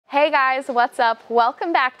Hey guys, what's up?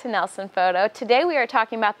 Welcome back to Nelson Photo. Today we are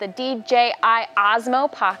talking about the DJI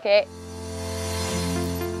Osmo Pocket.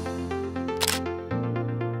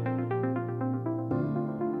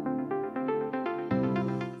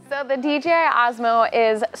 So the DJI Osmo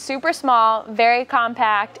is super small, very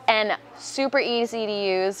compact, and super easy to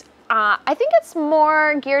use. I think it's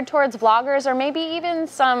more geared towards vloggers or maybe even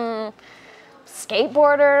some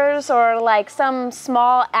skateboarders or like some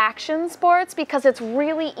small action sports because it's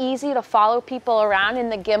really easy to follow people around, and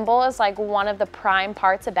the gimbal is like one of the prime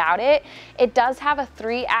parts about it. It does have a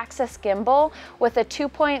 3-axis gimbal with a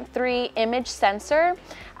 2.3 image sensor.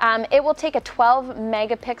 It will take a 12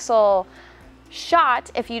 megapixel shot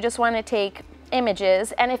if you just want to take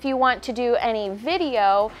images, and if you want to do any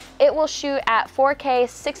video, it will shoot at 4K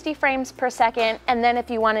 60 frames per second, and then if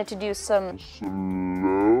you wanted to do some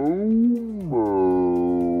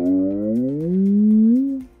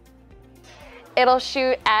it'll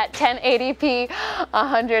shoot at 1080p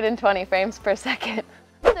 120 frames per second.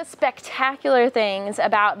 One of the spectacular things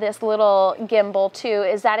about this little gimbal too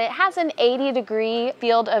is that it has an 80-degree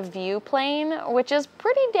field of view plane, which is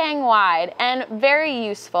pretty dang wide and very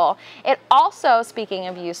useful. It also, speaking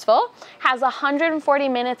of useful, has 140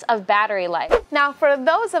 minutes of battery life. Now, for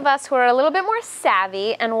those of us who are a little bit more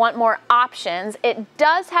savvy and want more options, it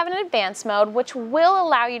does have an advanced mode, which will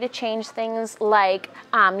allow you to change things like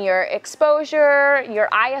your exposure, your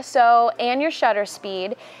ISO, and your shutter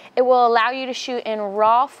speed. It will allow you to shoot in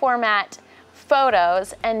RAW format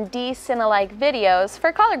photos and D-Cine-like videos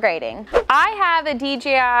for color grading. I have a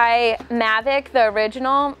DJI Mavic, the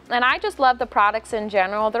original, and I just love the products in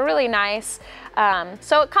general. They're really nice.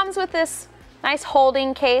 So it comes with this nice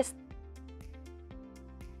holding case.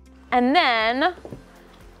 And then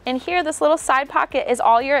in here, this little side pocket is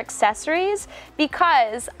all your accessories,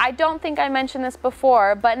 because I don't think I mentioned this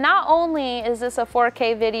before, but not only is this a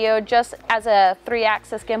 4K video just as a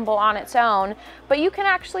 3-axis gimbal on its own, but you can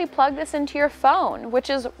actually plug this into your phone, which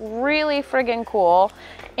is really friggin' cool.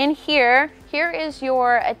 In here is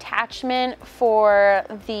your attachment for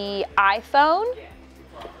the iPhone,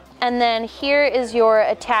 and then here is your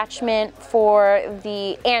attachment for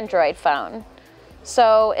the Android phone.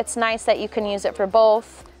 So it's nice that you can use it for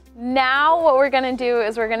both. Now what we're gonna do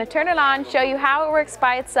is we're gonna turn it on, show you how it works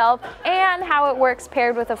by itself and how it works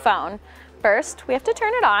paired with a phone. First, we have to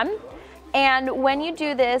turn it on, and when you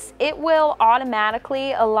do this, it will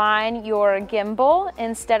automatically align your gimbal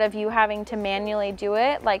instead of you having to manually do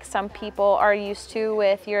it like some people are used to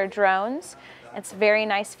with your drones. It's a very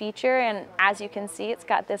nice feature, and as you can see, it's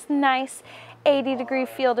got this nice 80-degree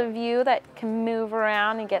field of view that can move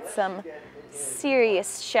around and get some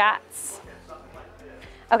serious shots.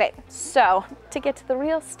 Okay, so to get to the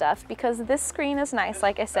real stuff, because this screen is nice,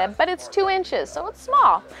 like I said, but it's 2 inches, so it's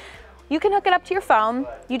small. You can hook it up to your phone.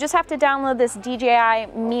 You just have to download this DJI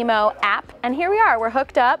Mimo app, and here we are, we're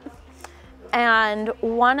hooked up. And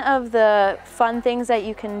one of the fun things that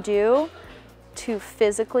you can do to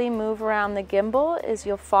physically move around the gimbal is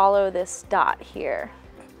you'll follow this dot here,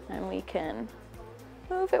 and we can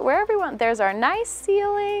move it wherever we want. There's our nice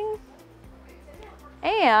ceiling.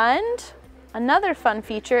 And another fun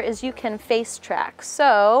feature is you can face track.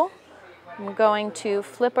 So I'm going to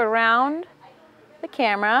flip around the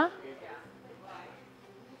camera.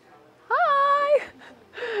 Hi!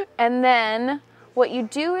 And then what you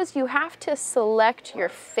do is you have to select your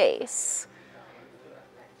face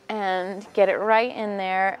and get it right in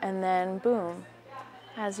there, and then boom.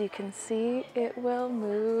 As you can see, it will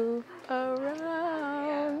move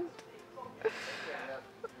around.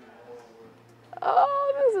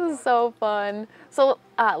 Oh, this is so fun. So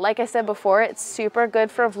like I said before, it's super good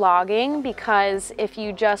for vlogging, because if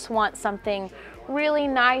you just want something really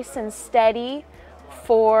nice and steady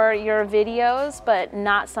for your videos, but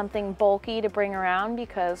not something bulky to bring around,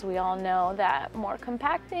 because we all know that more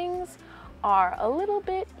compact things are a little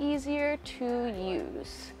bit easier to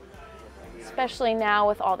use. Especially now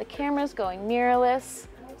with all the cameras going mirrorless,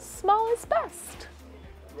 small is best.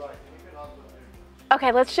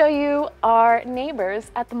 Okay, let's show you our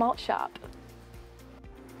neighbors at the malt shop.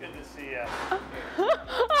 Good to see you.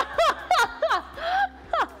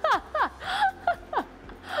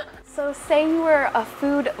 So say you were a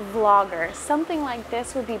food vlogger, something like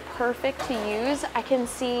this would be perfect to use. I can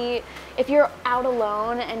see if you're out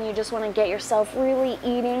alone and you just want to get yourself really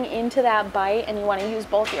eating into that bite, and you want to use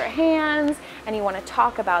both your hands and you want to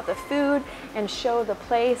talk about the food and show the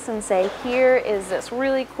place and say, here is this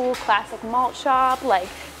really cool classic malt shop, like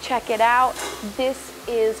check it out. This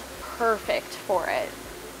is perfect for it.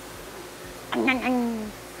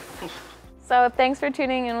 So thanks for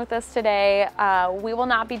tuning in with us today. We will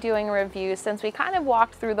not be doing a review since we kind of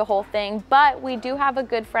walked through the whole thing, but we do have a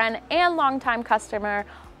good friend and longtime customer,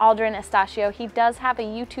 Aldrin Estachio. He does have a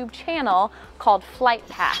YouTube channel called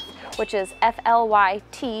FLYTPATH, which is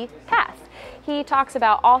FLYTPATH. He talks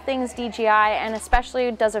about all things DJI and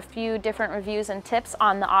especially does a few different reviews and tips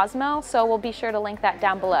on the Osmo, so we'll be sure to link that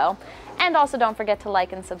down below. And also don't forget to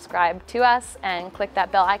like and subscribe to us and click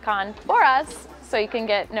that bell icon for us so you can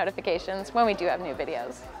get notifications when we do have new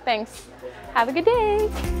videos. Thanks. Have a good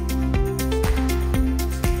day.